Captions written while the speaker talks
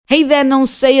Hey there,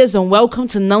 non-sayers, and welcome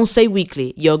to Non-Say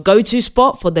Weekly, your go-to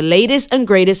spot for the latest and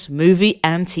greatest movie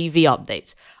and TV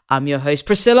updates. I'm your host,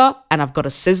 Priscilla, and I've got a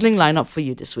sizzling lineup for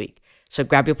you this week. So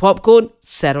grab your popcorn,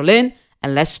 settle in,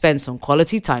 and let's spend some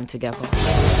quality time together.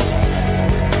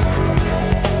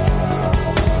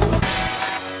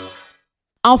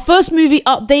 Our first movie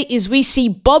update is we see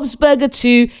Bob's Burger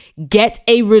 2 get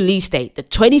a release date, the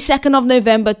 22nd of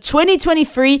November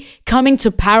 2023, coming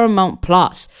to Paramount+.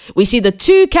 We see the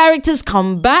two characters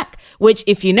come back, which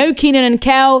if you know Kenan and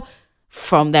Kel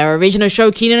from their original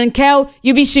show, Kenan and Kel,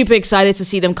 you'll be super excited to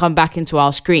see them come back into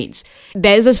our screens.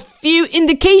 There's a few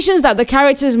indications that the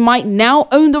characters might now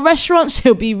own the restaurant, so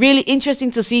it'll be really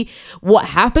interesting to see what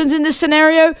happens in this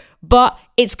scenario, but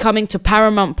it's coming to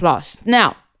Paramount+.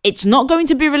 Now, it's not going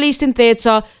to be released in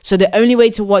theater, so the only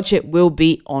way to watch it will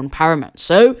be on Paramount.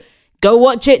 So go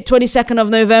watch it, 22nd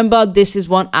of November. This is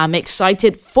one I'm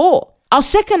excited for. Our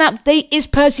second update is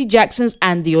Percy Jackson's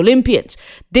and the Olympians.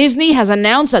 Disney has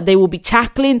announced that they will be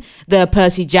tackling the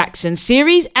Percy Jackson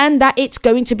series and that it's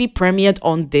going to be premiered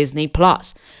on Disney+.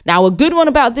 Now, a good one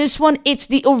about this one, it's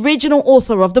the original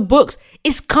author of the books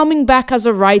is coming back as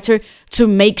a writer to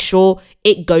make sure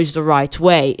it goes the right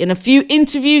way. In a few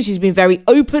interviews, he's been very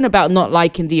open about not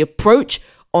liking the approach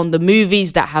on the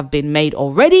movies that have been made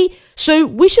already. So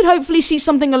we should hopefully see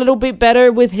something a little bit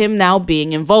better with him now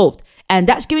being involved. And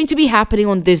that's going to be happening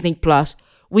on Disney+.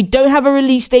 We don't have a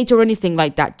release date or anything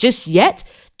like that just yet.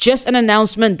 Just an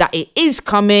announcement that it is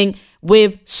coming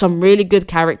with some really good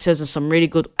characters and some really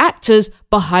good actors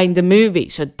behind the movie.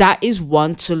 So that is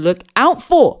one to look out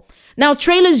for. Now,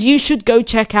 trailers you should go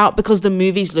check out because the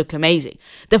movies look amazing.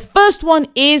 The first one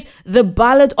is The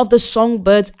Ballad of the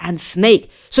Songbirds and Snake.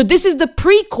 So this is the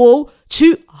prequel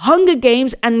to Hunger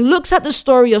Games and looks at the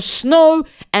story of Snow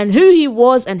and who he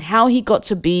was and how he got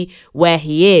to be where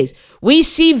he is. We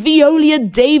see Viola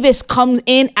Davis come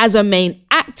in as a main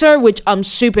actor, which I'm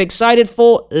super excited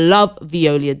for. Love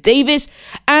Viola Davis.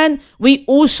 And we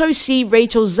also see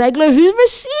Rachel Zegler, who's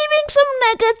receiving some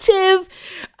negative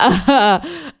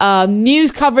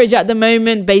news coverage at the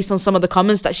moment based on some of the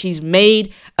comments that she's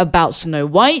made about Snow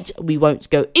White. We won't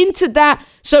go into that.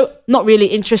 So not really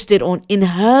interested in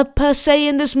her per se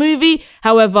in this movie.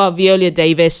 However, Viola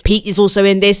Davis, Pete is also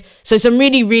in this. So some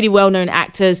really, really well-known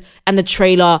actors, and the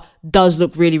trailer does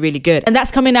look really, really good. And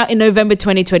that's coming out in November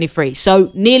 2023.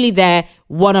 So nearly there,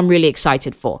 one I'm really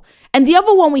excited for. And the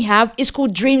other one we have is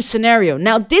called Dream Scenario.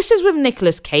 Now, this is with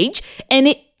Nicolas Cage, and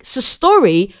it's a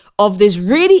story of this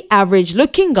really average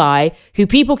looking guy who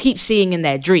people keep seeing in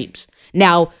their dreams.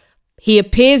 Now, he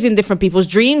appears in different people's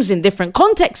dreams in different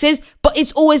contexts, but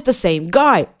it's always the same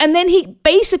guy. And then he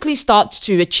basically starts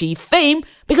to achieve fame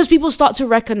because people start to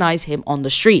recognize him on the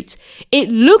streets. It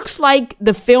looks like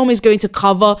the film is going to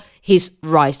cover his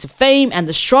rise to fame and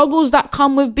the struggles that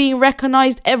come with being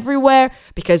recognized everywhere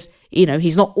because, you know,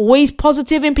 he's not always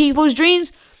positive in people's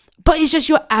dreams, but he's just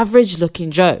your average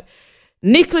looking Joe.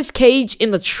 Nicolas Cage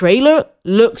in the trailer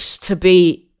looks to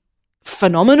be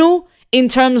phenomenal. In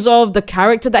terms of the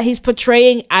character that he's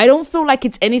portraying, I don't feel like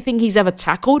it's anything he's ever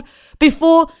tackled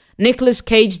before. Nicolas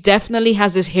Cage definitely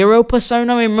has this hero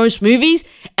persona in most movies.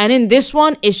 And in this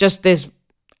one, it's just this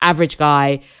average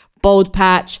guy, bald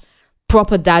patch,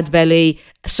 proper dad belly.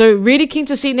 So really keen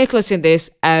to see Nicolas in this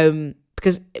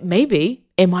because maybe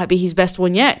it might be his best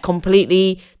one yet.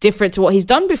 Completely different to what he's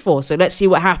done before. So let's see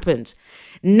what happens.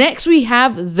 Next, we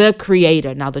have The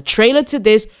Creator. Now, the trailer to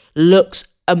this looks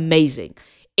amazing.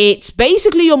 It's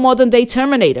basically your modern day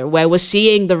Terminator, where we're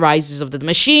seeing the rises of the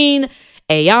machine,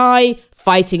 AI,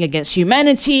 fighting against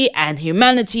humanity, and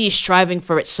humanity is striving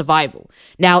for its survival.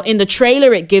 Now, in the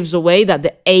trailer, it gives away that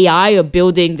the AI are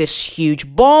building this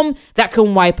huge bomb that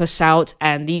can wipe us out,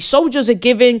 and the soldiers are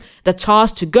given the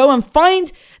task to go and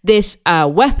find this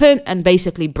weapon and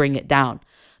basically bring it down.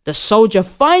 The soldier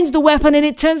finds the weapon, and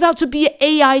it turns out to be an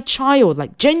AI child,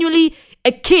 like genuinely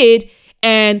a kid,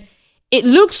 and it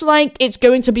looks like it's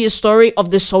going to be a story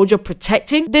of this soldier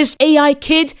protecting this AI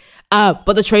kid, but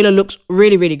the trailer looks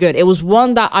really, really good. It was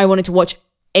one that I wanted to watch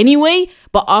anyway,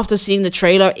 but after seeing the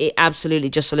trailer, it absolutely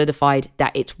just solidified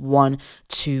that it's one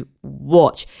to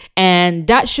watch. And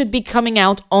that should be coming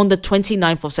out on the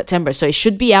 29th of September. So it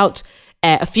should be out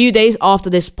a few days after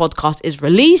this podcast is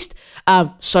released.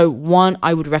 So one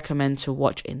I would recommend to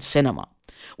watch in cinema.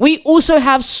 We also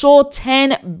have Saw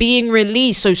 10 being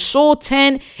released. So Saw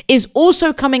 10 is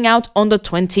also coming out on the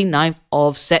 29th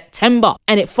of September.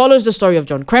 And it follows the story of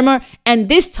John Kramer. And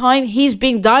this time he's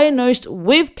being diagnosed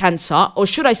with cancer, or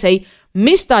should I say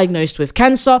misdiagnosed with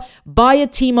cancer, by a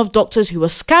team of doctors who are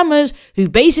scammers who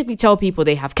basically tell people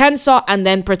they have cancer and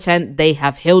then pretend they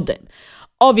have healed them.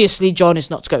 Obviously, John is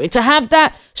not going to have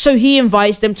that, so he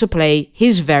invites them to play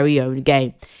his very own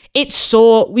game. It's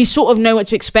Saw. We sort of know what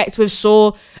to expect with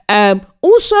Saw.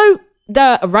 Also,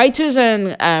 the writers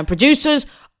and producers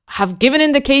have given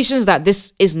indications that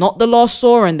this is not the last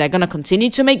Saw and they're going to continue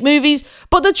to make movies,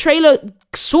 but the trailer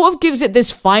sort of gives it this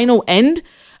final end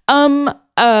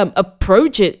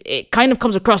approach. It kind of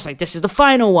comes across like this is the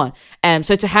final one.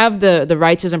 So to have the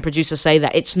writers and producers say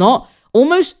that it's not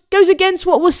almost goes against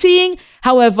what we're seeing.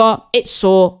 However, it's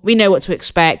Saw. We know what to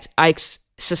expect. I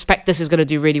suspect this is going to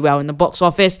do really well in the box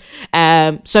office.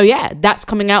 So yeah, that's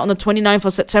coming out on the 29th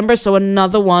of September. So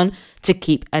another one to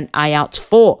keep an eye out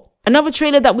for. Another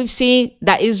trailer that we've seen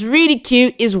that is really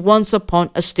cute is Once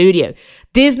Upon a Studio.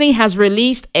 Disney has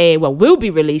released will be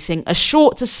releasing a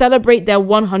short to celebrate their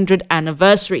 100th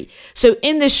anniversary. So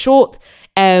in this short,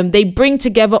 they bring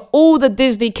together all the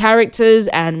Disney characters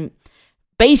and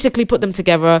basically put them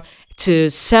together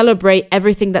to celebrate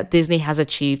everything that Disney has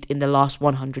achieved in the last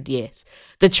 100 years.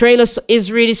 The trailer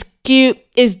is really cute.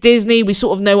 It's Disney. We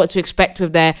sort of know what to expect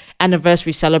with their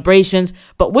anniversary celebrations,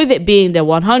 but with it being their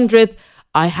 100th,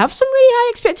 I have some really high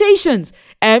expectations.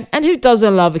 And who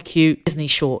doesn't love a cute Disney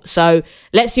short? So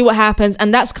let's see what happens.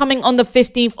 And that's coming on the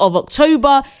 15th of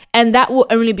October. And that will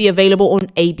only be available on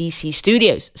ABC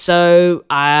Studios. So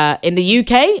in the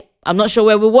UK, I'm not sure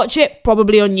where we'll watch it.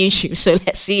 Probably on YouTube. So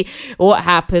let's see what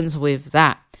happens with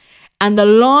that. And the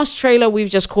last trailer we've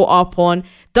just caught up on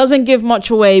doesn't give much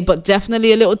away, but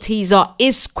definitely a little teaser,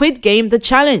 is Squid Game The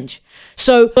Challenge.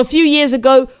 So a few years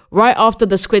ago, right after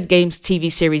the Squid Games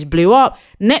TV series blew up,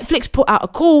 Netflix put out a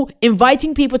call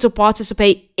inviting people to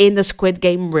participate in the Squid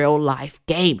Game real life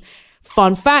game.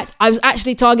 Fun fact, I was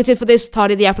actually targeted for this,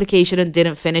 started the application and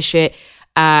didn't finish it.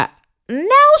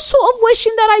 Now sort of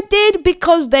wishing that I did,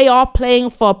 because they are playing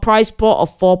for a prize pot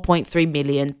of £4.3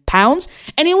 million.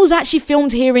 And it was actually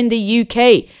filmed here in the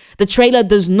UK. The trailer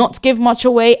does not give much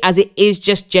away, as it is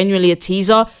just genuinely a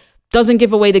teaser. Doesn't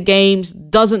give away the games,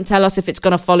 doesn't tell us if it's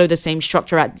going to follow the same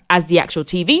structure as the actual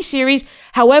TV series.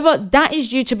 However, that is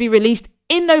due to be released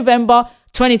in November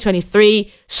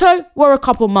 2023. So we're a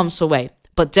couple months away,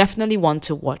 but definitely one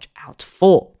to watch out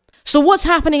for. So what's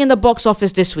happening in the box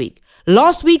office this week?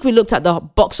 Last week, we looked at the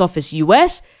box office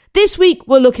US. This week,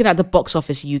 we're looking at the box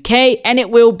office UK, and it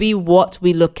will be what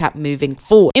we look at moving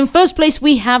forward. In first place,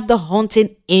 we have The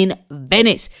Haunting in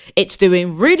Venice. It's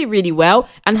doing really, really well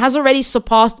and has already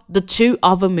surpassed the two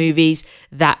other movies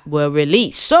that were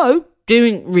released. So,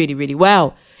 doing really, really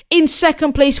well. In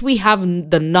second place, we have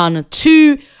The Nun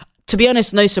 2. To be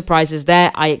honest, no surprises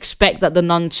there. I expect that The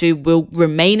Nun 2 will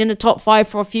remain in the top 5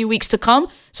 for a few weeks to come.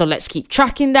 So, let's keep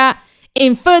tracking that.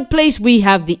 In third place, we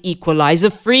have The Equalizer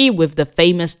 3 with the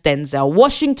famous Denzel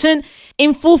Washington.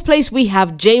 In fourth place, we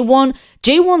have J1.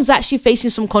 J1's actually facing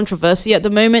some controversy at the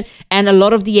moment, and a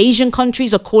lot of the Asian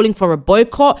countries are calling for a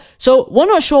boycott. So we're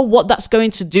not sure what that's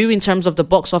going to do in terms of the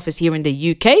box office here in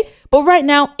the UK, but right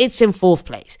now it's in fourth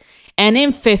place. And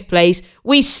in fifth place,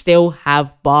 we still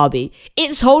have Barbie.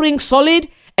 It's holding solid.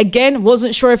 Again,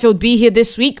 wasn't sure if it'll be here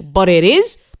this week, but it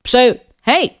is. So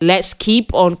hey, let's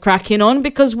keep on cracking on,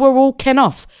 because we're all ken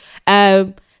off.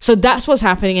 So that's what's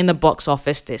happening in the box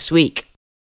office this week.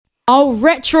 Our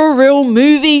retro reel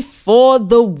movie for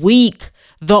the week,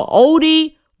 the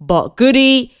oldie but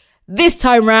goodie, this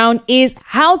time round, is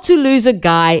How to Lose a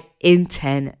Guy in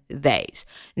 10 Days.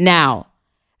 Now,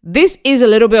 this is a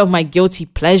little bit of my guilty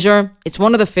pleasure. It's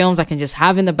one of the films I can just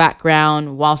have in the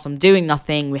background whilst I'm doing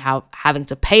nothing without having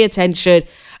to pay attention,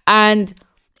 and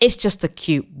it's just a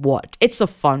cute watch. It's a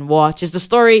fun watch. It's the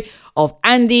story of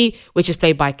Andy, which is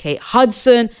played by Kate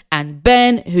Hudson, and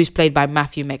Ben, who's played by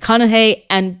Matthew McConaughey.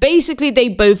 And basically, they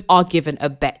both are given a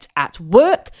bet at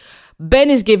work.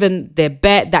 Ben is given their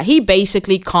bet that he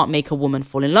basically can't make a woman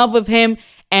fall in love with him.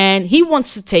 And he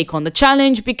wants to take on the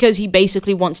challenge because he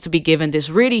basically wants to be given this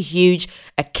really huge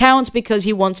account, because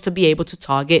he wants to be able to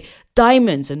target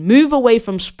diamonds and move away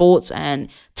from sports and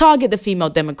target the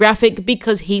female demographic,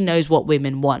 because he knows what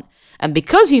women want. And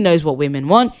because he knows what women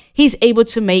want, he's able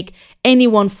to make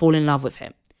anyone fall in love with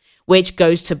him, which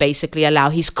goes to basically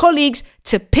allow his colleagues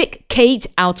to pick Kate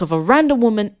out of a random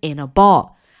woman in a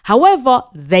bar. However,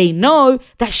 they know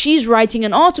that she's writing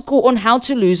an article on how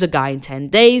to lose a guy in 10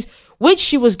 days, which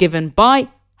she was given by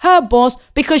her boss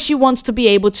because she wants to be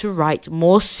able to write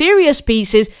more serious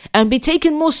pieces and be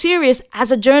taken more serious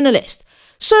as a journalist.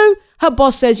 So her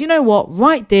boss says, you know what,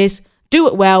 write this, do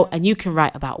it well, and you can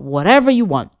write about whatever you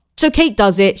want. So Kate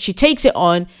does it, she takes it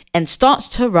on and starts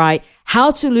to write How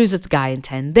to Lose a Guy in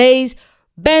 10 Days.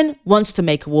 Ben wants to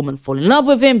make a woman fall in love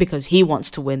with him because he wants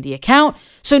to win the account.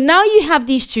 So now you have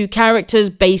these two characters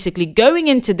basically going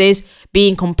into this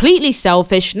being completely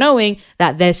selfish, knowing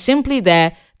that they're simply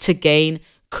there to gain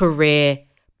career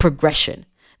progression.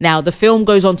 Now, the film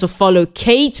goes on to follow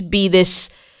Kate be this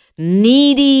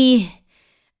needy,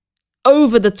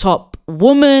 over-the-top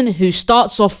woman who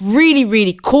starts off really,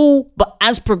 really cool, but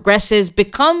as progresses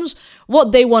becomes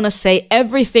what they want to say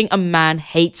everything a man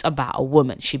hates about a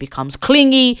woman. She becomes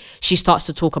clingy. She starts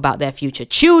to talk about their future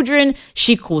children.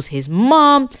 She calls his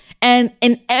mom. And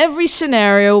in every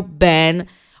scenario, Ben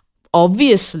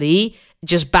obviously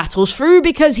just battles through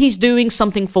because he's doing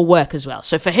something for work as well.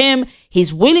 So for him,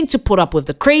 he's willing to put up with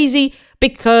the crazy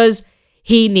because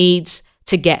he needs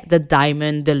to get the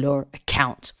Diamond Allure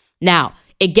account. Now,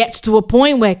 it gets to a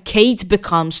point where Kate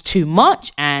becomes too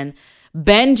much and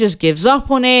Ben just gives up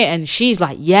on it and she's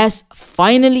like, yes,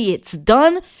 finally it's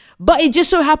done. But it just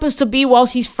so happens to be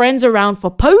whilst his friends are around for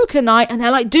poker night and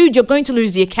they're like, dude, you're going to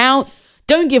lose the account.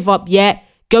 Don't give up yet.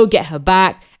 Go get her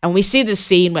back. And we see the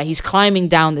scene where he's climbing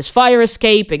down this fire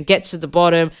escape and gets to the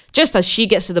bottom, just as she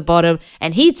gets to the bottom,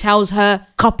 and he tells her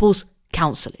couples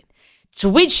counseling. To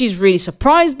which she's really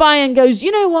surprised by and goes,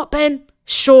 you know what, Ben?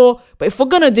 Sure, but if we're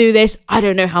going to do this, I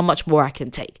don't know how much more I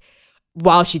can take.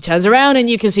 While she turns around and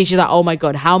you can see she's like, oh my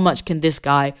God, how much can this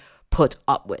guy put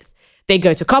up with? They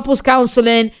go to couples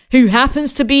counseling, who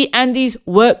happens to be Andy's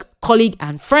work colleague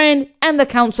and friend, and the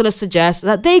counselor suggests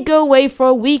that they go away for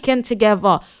a weekend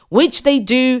together, which they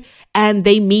do, and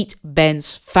they meet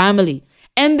Ben's family.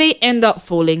 And they end up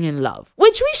falling in love,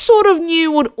 which we sort of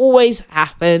knew would always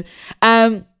happen.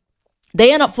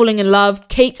 They end up falling in love.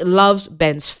 Kate loves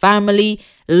Ben's family,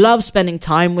 loves spending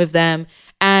time with them.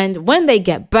 And when they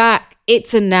get back,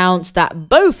 it's announced that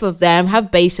both of them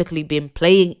have basically been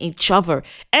playing each other.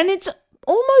 And it's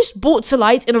almost brought to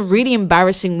light in a really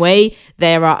embarrassing way.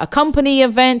 There are a company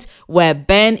event where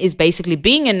Ben is basically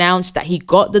being announced that he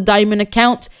got the diamond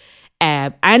account.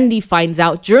 Andy finds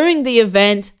out during the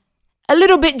event, a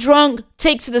little bit drunk,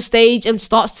 takes to the stage and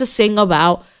starts to sing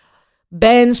about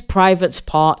Ben's private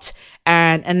part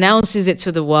and announces it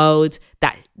to the world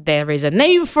that there is a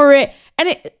name for it.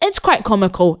 And it's quite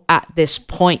comical at this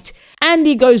point.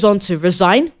 Andy goes on to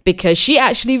resign because she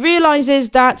actually realizes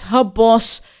that her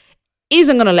boss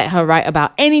isn't going to let her write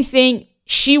about anything.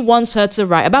 She wants her to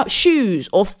write about shoes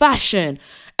or fashion,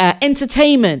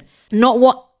 entertainment, not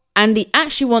what Andy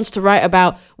actually wants to write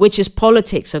about, which is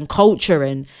politics and culture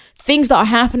and things that are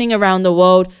happening around the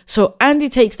world. So Andy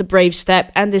takes the brave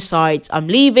step and decides, I'm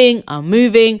leaving, I'm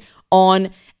moving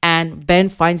on. And Ben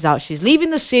finds out she's leaving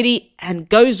the city and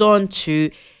goes on to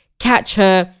catch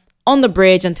her on the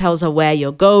bridge and tells her where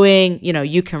you're going. You know,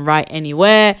 you can write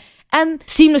anywhere. And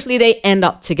seamlessly they end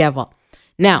up together.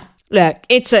 Now, look,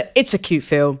 it's a cute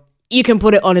film. You can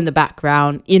put it on in the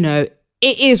background. You know,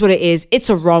 it is what it is. It's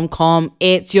a rom-com.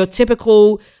 It's your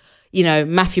typical, you know,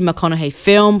 Matthew McConaughey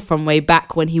film from way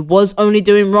back when he was only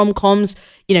doing rom-coms.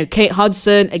 You know, Kate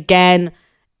Hudson, again,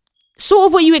 sort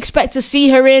of what you expect to see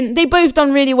her in. They both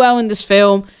done really well in this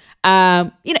film. You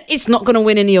know, it's not going to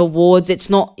win any awards.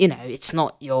 It's not, you know, it's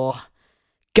not your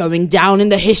going down in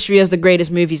the history as the greatest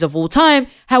movies of all time.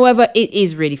 However, it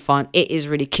is really fun. It is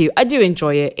really cute. I do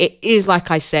enjoy it. It is,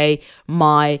 like I say,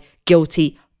 my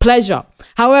guilty pleasure.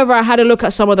 However, I had a look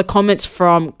at some of the comments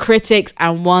from critics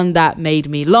and one that made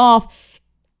me laugh.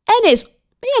 And it's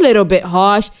a little bit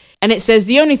harsh. And it says,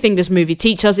 the only thing this movie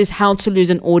teaches us is how to lose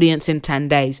an audience in 10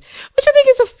 days. Which I think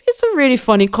it's a really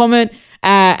funny comment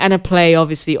and a play,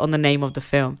 obviously, on the name of the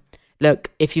film.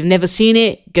 Look, if you've never seen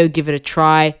it, go give it a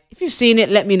try. If you've seen it,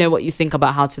 let me know what you think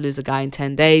about How to Lose a Guy in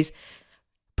 10 Days.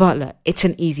 But look, it's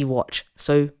an easy watch.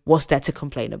 So what's there to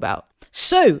complain about?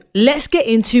 So let's get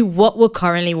into what we're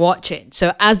currently watching.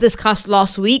 So as discussed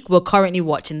last week, we're currently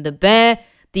watching The Bear,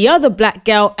 The Other Black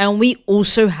Girl, and we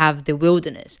also have The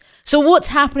Wilderness. So what's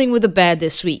happening with The Bear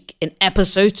this week? In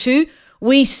episode 2,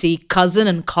 we see Cousin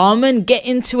and Carmen get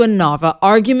into another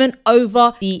argument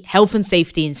over the health and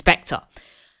safety inspector.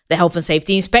 The health and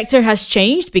safety inspector has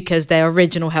changed because their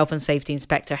original health and safety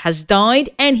inspector has died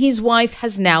and his wife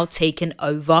has now taken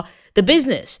over the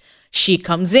business. She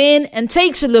comes in and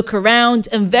takes a look around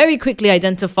and very quickly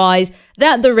identifies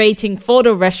that the rating for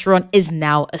the restaurant is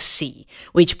now a C,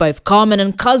 which both Carmen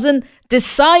and Cousin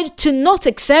decide to not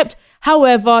accept.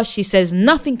 However, she says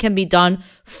nothing can be done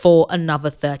for another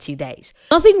 30 days.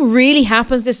 Nothing really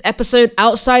happens this episode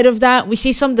outside of that. We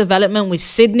see some development with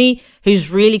Sydney,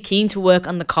 who's really keen to work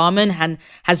under Carmen and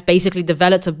has basically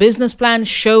developed a business plan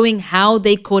showing how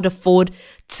they could afford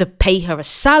to pay her a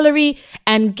salary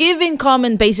and giving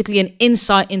Carmen basically an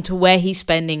insight into where he's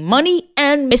spending money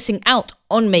and missing out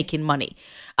on making money.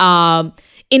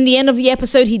 In the end of the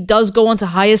episode, he does go on to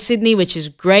hire Sydney, which is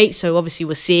great. So obviously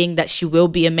we're seeing that she will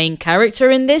be a main character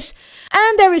in this.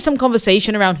 And there is some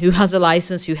conversation around who has a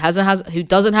license, who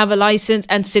doesn't have a license,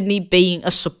 and Sydney being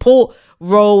a support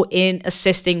role in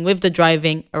assisting with the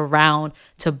driving around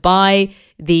to buy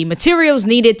the materials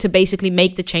needed to basically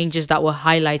make the changes that were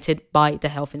highlighted by the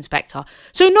health inspector.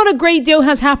 So not a great deal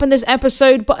has happened this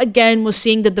episode, but again, we're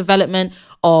seeing the development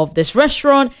of this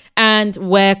restaurant and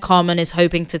where Carmen is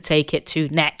hoping to take it to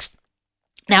next.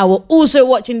 Now, we're also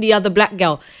watching the other black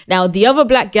girl. Now, the other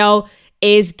black girl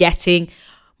is getting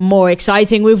more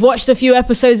exciting. We've watched a few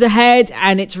episodes ahead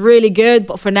and it's really good,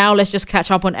 but for now, let's just catch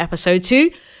up on episode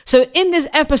 2. So in this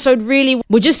episode, really,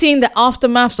 we're just seeing the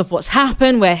aftermaths of what's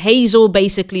happened, where Hazel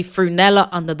basically threw Nella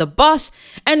under the bus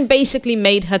and basically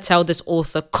made her tell this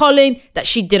author, Colin, that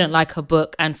she didn't like her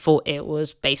book and thought it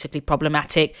was basically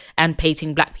problematic and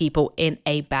painting black people in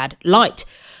a bad light.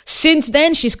 Since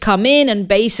then, she's come in and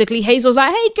basically Hazel's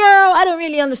like, hey girl, I don't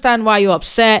really understand why you're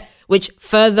upset, which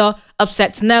further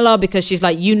upsets Nella because she's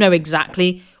like, you know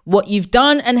exactly what you've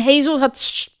done. And Hazel had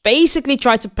basically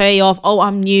tried to play off, oh,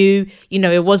 I'm new,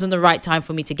 it wasn't the right time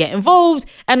for me to get involved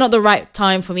and not the right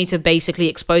time for me to basically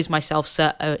expose myself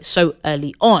so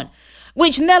early on,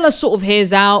 which Nella sort of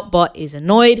hears out but is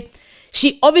annoyed.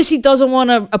 She obviously doesn't want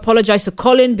to apologize to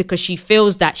Colin because she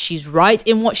feels that she's right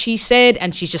in what she said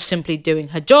and she's just simply doing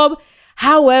her job.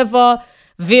 However,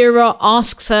 Vera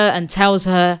asks her and tells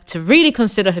her to really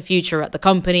consider her future at the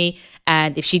company,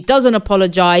 and if she doesn't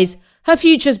apologize, her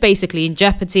future's basically in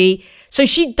jeopardy. So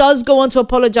she does go on to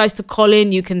apologize to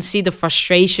Colin. You can see the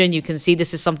frustration. You can see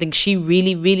this is something she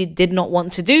really, really did not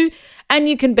want to do. And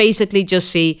you can basically just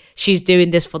see she's doing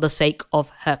this for the sake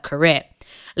of her career.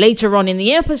 Later on in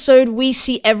the episode, we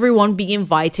see everyone be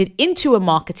invited into a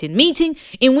marketing meeting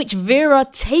in which Vera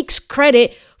takes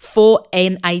credit for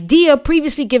an idea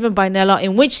previously given by Nella,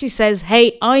 in which she says,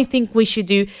 hey, I think we should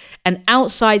do an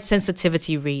outside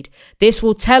sensitivity read. This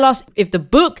will tell us if the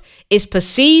book is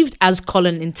perceived as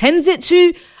Colin intends it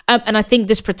to, and I think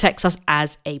this protects us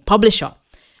as a publisher.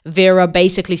 Vera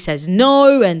basically says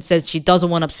no and says she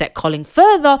doesn't want to upset Colin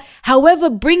further, however,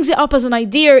 brings it up as an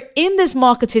idea in this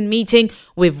marketing meeting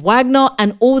with Wagner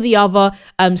and all the other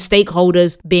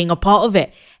stakeholders being a part of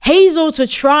it. Hazel, to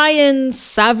try and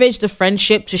savage the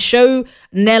friendship, to show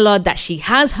Nella that she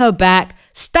has her back,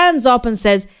 stands up and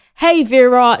says, hey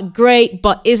Vera, great,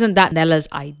 but isn't that Nella's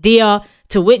idea?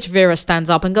 To which Vera stands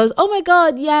up and goes, oh my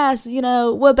God, yes,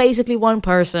 we're basically one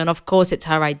person. Of course, it's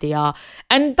her idea.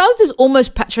 And does this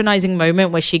almost patronizing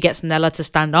moment where she gets Nella to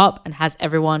stand up and has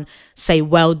everyone say,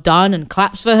 well done, and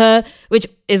claps for her, which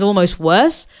is almost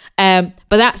worse. But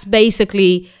that's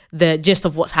basically the gist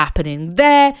of what's happening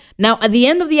there. Now, at the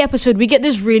end of the episode, we get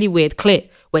this really weird clip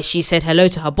where she said hello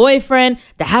to her boyfriend.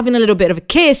 They're having a little bit of a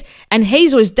kiss, and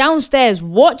Hazel is downstairs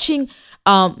watching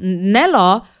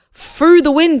Nella through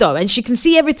the window, and she can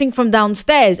see everything from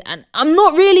downstairs, and I'm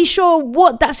not really sure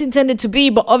what that's intended to be,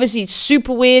 but obviously it's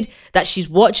super weird that she's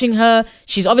watching her.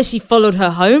 She's obviously followed her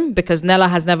home because Nella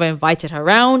has never invited her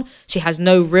around. She has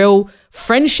no real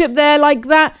friendship there like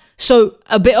that, so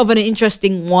a bit of an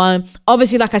interesting one.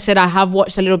 Obviously, like I said, I have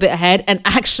watched a little bit ahead, and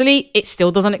actually it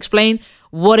still doesn't explain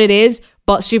what it is,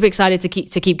 but super excited to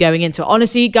keep going into it.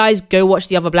 Honestly, guys, go watch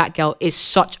The Other Black Girl. It's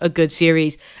such a good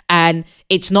series, and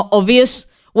it's not obvious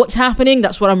what's happening.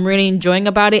 That's what I'm really enjoying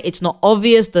about it. It's not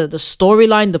obvious. The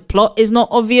storyline, the plot is not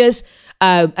obvious.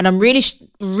 And I'm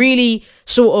really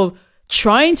sort of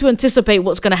trying to anticipate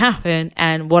what's going to happen.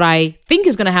 And what I think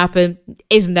is going to happen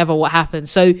is never what happens.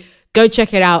 So go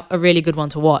check it out. A really good one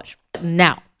to watch.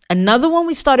 Now, another one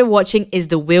we've started watching is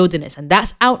The Wilderness, and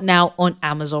that's out now on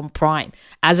Amazon Prime.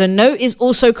 As a note, is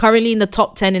also currently in the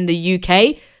top 10 in the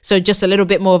UK. So just a little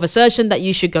bit more of assertion that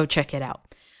you should go check it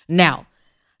out. Now,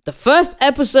 the first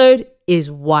episode is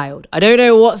wild. I don't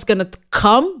know what's going to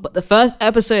come, but the first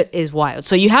episode is wild.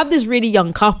 So you have this really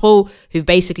young couple who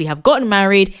basically have gotten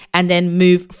married and then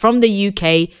moved from the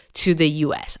UK to the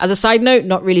US. As a side note,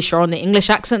 not really sure on the English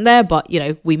accent there, but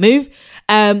we move.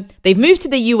 They've moved to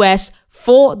the US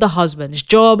for the husband's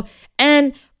job,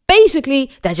 and Basically,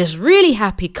 they're just really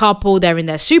happy couple. They're in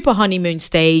their super honeymoon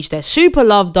stage. They're super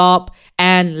loved up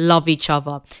and love each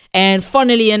other. And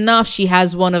funnily enough, she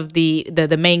has one of the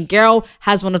main girl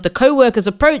has one of the co-workers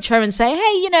approach her and say,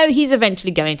 hey, he's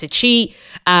eventually going to cheat.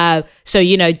 So,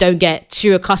 don't get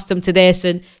too accustomed to this.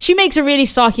 And she makes a really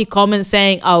sarky comment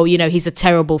saying, oh, he's a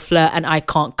terrible flirt and I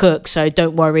can't cook. So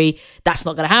don't worry, that's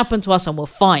not going to happen to us and we're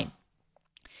fine.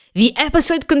 The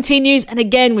episode continues, and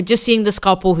again, we're just seeing this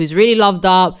couple who's really loved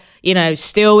up,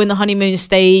 still in the honeymoon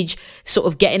stage, sort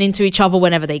of getting into each other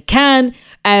whenever they can.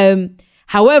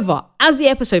 However, as the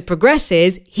episode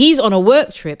progresses, he's on a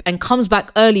work trip and comes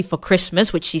back early for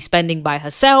Christmas, which she's spending by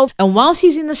herself. And whilst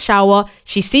he's in the shower,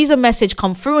 she sees a message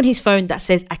come through on his phone that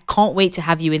says, I can't wait to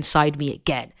have you inside me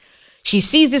again. She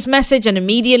sees this message and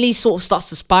immediately sort of starts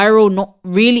to spiral, not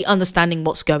really understanding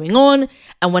what's going on.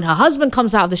 And when her husband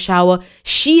comes out of the shower,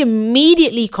 she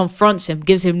immediately confronts him,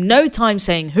 gives him no time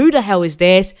saying, who the hell is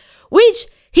this? Which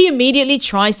he immediately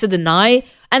tries to deny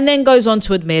and then goes on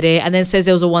to admit it and then says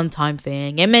it was a one-time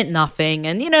thing. It meant nothing.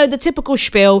 And, the typical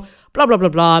spiel, blah, blah, blah,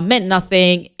 blah, meant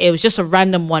nothing. It was just a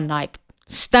random one-night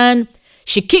stand.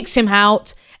 She kicks him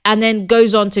out and then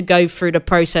goes on to go through the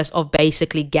process of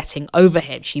basically getting over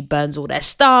him. She burns all their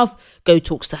stuff,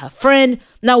 talks to her friend.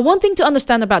 Now, one thing to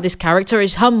understand about this character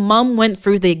is her mum went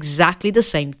through exactly the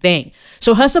same thing.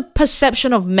 So her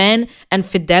perception of men and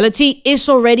fidelity is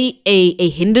already a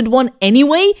hindered one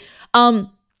anyway,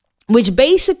 which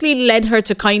basically led her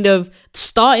to kind of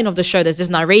starting of the show. There's this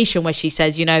narration where she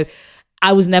says,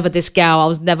 I was never this gal. I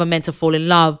was never meant to fall in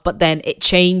love, but then it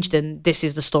changed. And this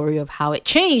is the story of how it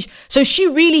changed. So she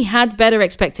really had better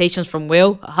expectations from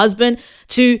Will, her husband,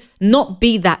 to not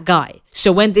be that guy.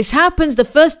 So when this happens, the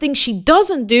first thing she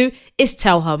doesn't do is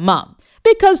tell her mum,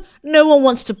 because no one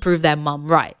wants to prove their mum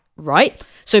right?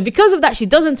 So because of that, she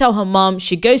doesn't tell her mum.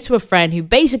 She goes to a friend who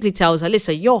basically tells her,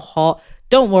 listen, you're hot.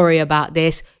 Don't worry about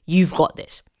this. You've got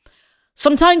this.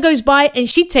 Some time goes by and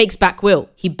she takes back Will.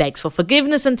 He begs for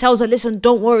forgiveness and tells her, listen,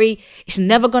 don't worry. It's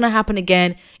never going to happen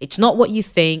again. It's not what you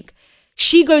think.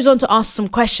 She goes on to ask some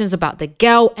questions about the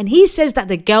girl and he says that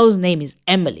the girl's name is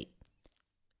Emily.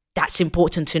 That's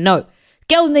important to know.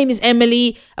 Girl's name is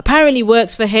Emily, apparently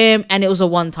works for him, and it was a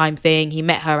one-time thing. He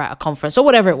met her at a conference or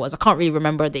whatever it was. I can't really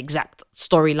remember the exact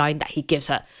storyline that he gives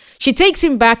her. She takes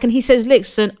him back and he says,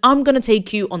 listen, I'm going to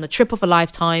take you on the trip of a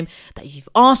lifetime that you've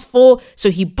asked for.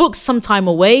 So he books some time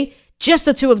away, just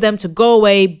the two of them to go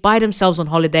away by themselves on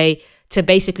holiday to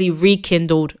basically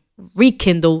rekindle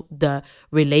the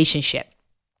relationship.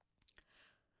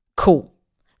 Cool.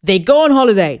 They go on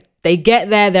holiday. They get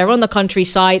there, they're on the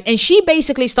countryside, and she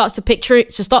basically starts to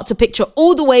picture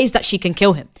all the ways that she can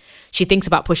kill him. She thinks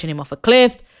about pushing him off a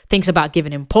cliff, thinks about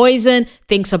giving him poison,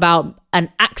 thinks about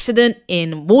an accident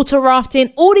in water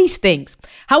rafting, all these things.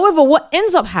 However, what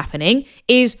ends up happening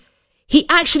is he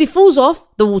actually falls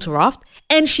off the water raft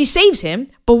and she saves him.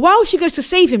 But while she goes to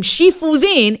save him, she falls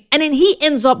in and then he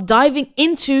ends up diving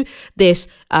into this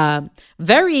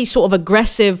very sort of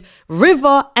aggressive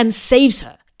river and saves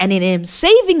her. And in him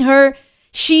saving her,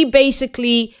 she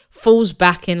basically falls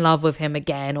back in love with him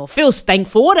again or feels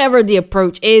thankful, whatever the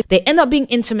approach is. They end up being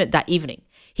intimate that evening.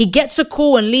 He gets a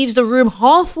call and leaves the room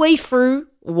halfway through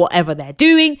whatever they're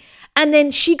doing. And then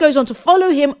she goes on to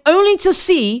follow him only to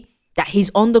see that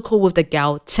he's on the call with the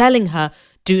gal telling her,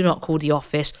 do not call the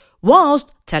office,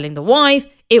 whilst telling the wife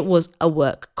it was a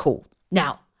work call.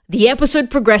 Now, the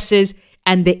episode progresses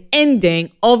and the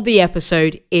ending of the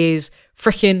episode is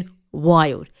freaking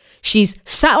wild. She's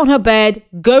sat on her bed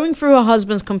going through her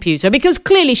husband's computer because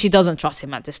clearly she doesn't trust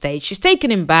him at this stage. She's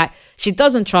taken him back. She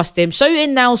doesn't trust him. So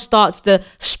it now starts the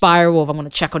spiral of I'm going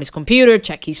to check on his computer,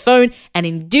 check his phone. And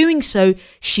in doing so,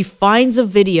 she finds a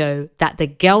video that the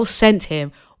girl sent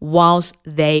him whilst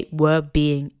they were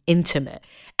being intimate.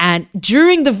 And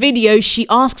during the video, she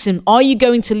asks him, are you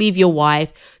going to leave your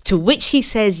wife? To which he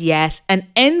says yes, and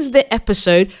ends the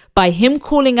episode by him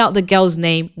calling out the girl's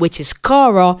name, which is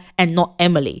Cara and not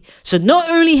Emily. So not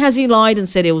only has he lied and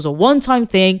said it was a one-time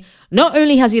thing, not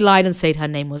only has he lied and said her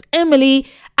name was Emily,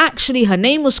 actually her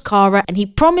name was Cara, and he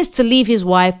promised to leave his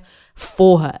wife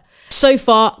for her. So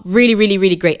far, really, really,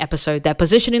 really great episode. They're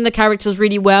positioning the characters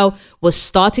really well. We're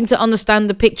starting to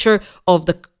understand the picture of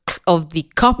the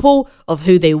couple, of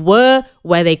who they were,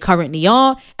 where they currently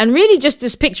are, and really just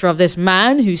this picture of this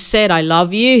man who said, I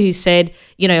love you, who said,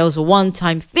 it was a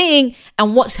one-time thing,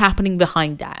 and what's happening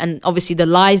behind that. And obviously the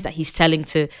lies that he's telling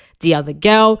to the other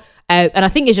girl. And I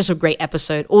think it's just a great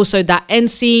episode. Also, that end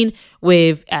scene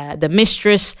with the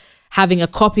mistress having a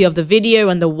copy of the video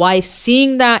and the wife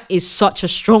seeing that is such a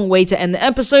strong way to end the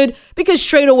episode because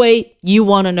straight away you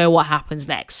want to know what happens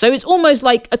next. So it's almost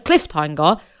like a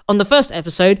cliffhanger on the first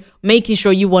episode, making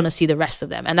sure you want to see the rest of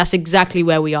them. And that's exactly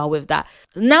where we are with that.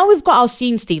 Now we've got our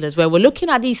scene stealers, where we're looking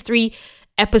at these 3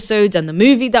 episodes and the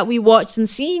movie that we watched and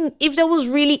seeing if there was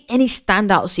really any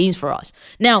standout scenes for us.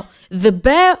 Now, The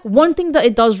Bear, one thing that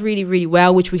it does really, really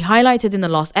well, which we highlighted in the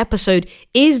last episode,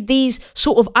 is these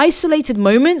sort of isolated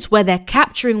moments where they're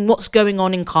capturing what's going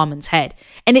on in Carmen's head.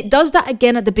 And it does that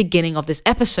again at the beginning of this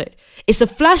episode. It's a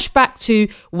flashback to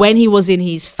when he was in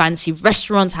his fancy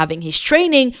restaurants having his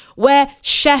training, where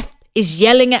Chef is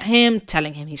yelling at him,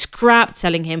 telling him he's crap,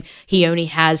 telling him he only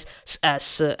has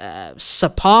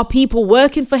subpar people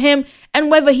working for him, and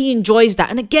whether he enjoys that.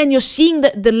 And again, you're seeing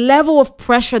the level of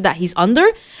pressure that he's under,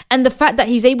 and the fact that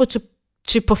he's able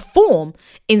to perform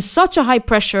in such a high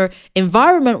pressure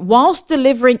environment whilst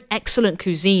delivering excellent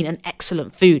cuisine and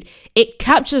excellent food. It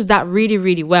captures that really,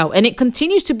 really well. And it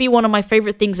continues to be one of my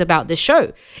favorite things about this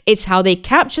show. It's how they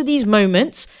capture these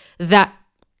moments that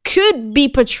could be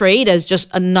portrayed as just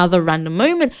another random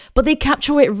moment, but they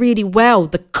capture it really well.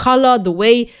 The color, the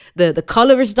way the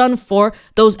color is done for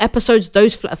those episodes,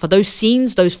 for those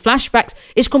scenes, those flashbacks,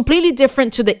 is completely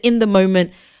different to the in the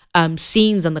moment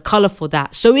scenes and the color for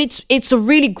that. So it's a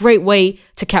really great way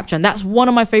to capture, and that's one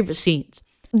of my favorite scenes.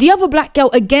 The other black girl,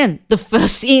 again, the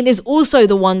first scene is also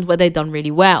the one where they've done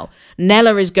really well.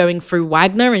 Nella is going through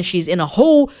Wagner and she's in a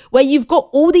hall where you've got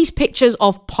all these pictures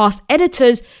of past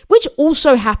editors, which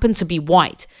also happen to be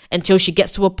white, until she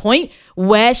gets to a point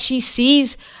where she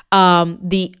sees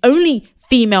the only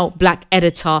female black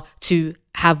editor to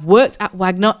have worked at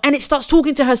Wagner, and it starts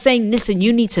talking to her saying, listen,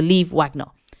 you need to leave Wagner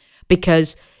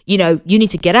because you need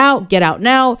to get out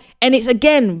now. And it's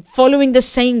again following the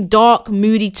same dark,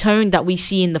 moody tone that we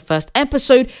see in the first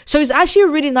episode. So it's actually a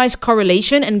really nice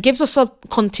correlation and gives us a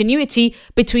continuity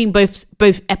between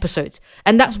both episodes.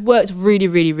 And that's worked really,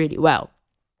 really, really well.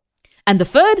 And the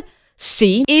third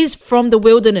scene is from The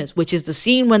Wilderness, which is the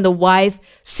scene when the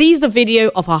wife sees the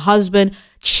video of her husband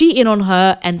cheating on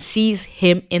her and sees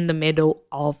him in the middle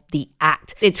of the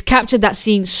act. It's captured that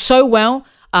scene so well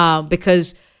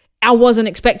because I wasn't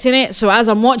expecting it. So as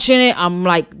I'm watching it, I'm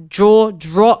like jaw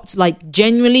dropped, like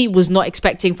genuinely was not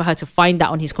expecting for her to find that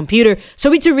on his computer.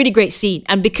 So it's a really great scene.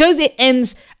 And because it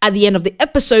ends at the end of the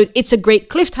episode, it's a great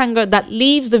cliffhanger that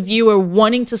leaves the viewer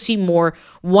wanting to see more,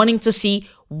 wanting to see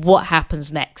what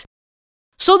happens next.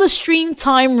 So the stream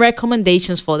time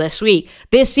recommendations for this week.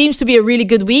 This seems to be a really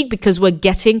good week because we're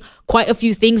getting quite a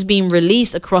few things being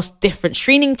released across different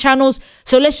streaming channels.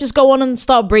 So let's just go on and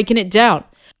start breaking it down.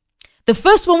 The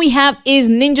first one we have is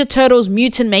Ninja Turtles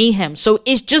Mutant Mayhem. So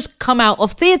it's just come out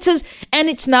of theaters and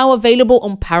it's now available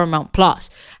on Paramount Plus.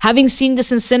 Having seen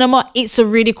this in cinema, it's a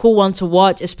really cool one to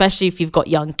watch, especially if you've got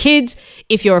young kids.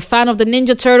 If you're a fan of the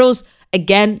Ninja Turtles,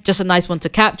 again, just a nice one to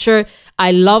capture.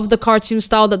 I love the cartoon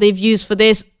style that they've used for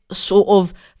this. Sort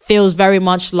of feels very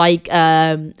much like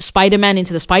Spider-Man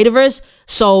Into the Spider-Verse.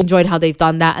 So enjoyed how they've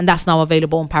done that, and that's now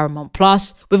available on Paramount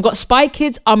Plus. We've got Spy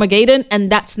Kids Armageddon,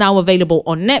 and that's now available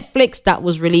on Netflix. That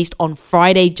was released on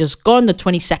Friday, just gone, the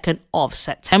 22nd of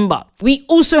September. We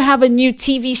also have a new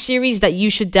TV series that you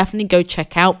should definitely go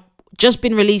check out. Just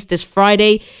been released this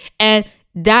Friday, and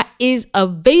that is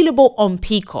available on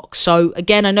Peacock. So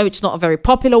again, I know it's not a very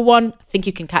popular one. I think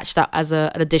you can catch that as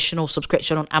an additional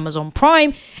subscription on Amazon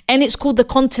Prime. And it's called The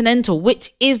Continental,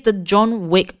 which is the John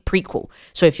Wick prequel.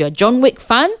 So if you're a John Wick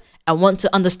fan and want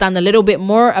to understand a little bit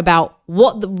more about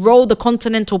what the role the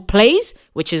Continental plays,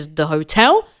 which is the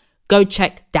hotel, go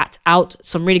check that out.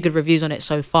 Some really good reviews on it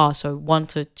so far, so one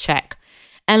to check.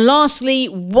 And lastly,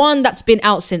 one that's been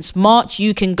out since March,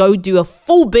 you can go do a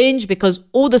full binge because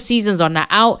all the seasons are now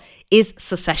out, is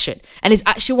Succession. And it's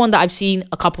actually one that I've seen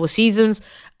a couple of seasons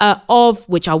of,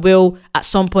 which I will at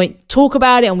some point talk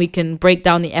about it and we can break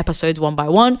down the episodes one by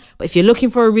one. But if you're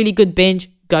looking for a really good binge,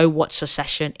 go watch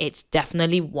Succession. It's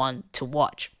definitely one to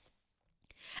watch.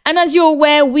 And as you're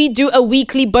aware, we do a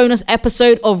weekly bonus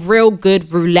episode of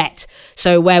ReelGood Roulette.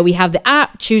 So where we have the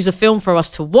app, choose a film for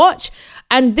us to watch.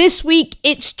 And this week,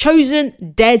 it's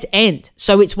chosen Dead End.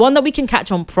 So it's one that we can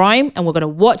catch on Prime, and we're going to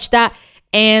watch that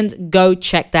and go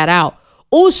check that out.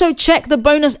 Also, check the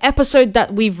bonus episode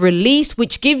that we've released,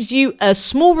 which gives you a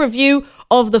small review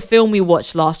of the film we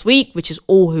watched last week, which is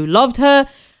All Who Loved Her.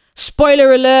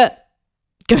 Spoiler alert,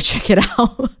 go check it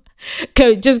out.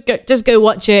 Just go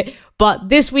watch it. But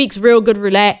this week's ReelGood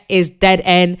Roulette is Dead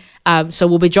End. So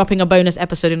we'll be dropping a bonus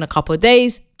episode in a couple of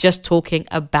days, just talking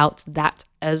about that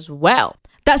as well.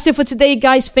 That's it for today,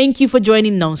 guys. Thank you for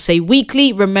joining Non Say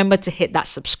Weekly. Remember to hit that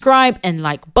subscribe and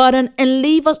like button and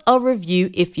leave us a review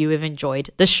if you have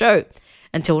enjoyed the show.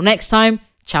 Until next time,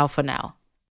 ciao for now.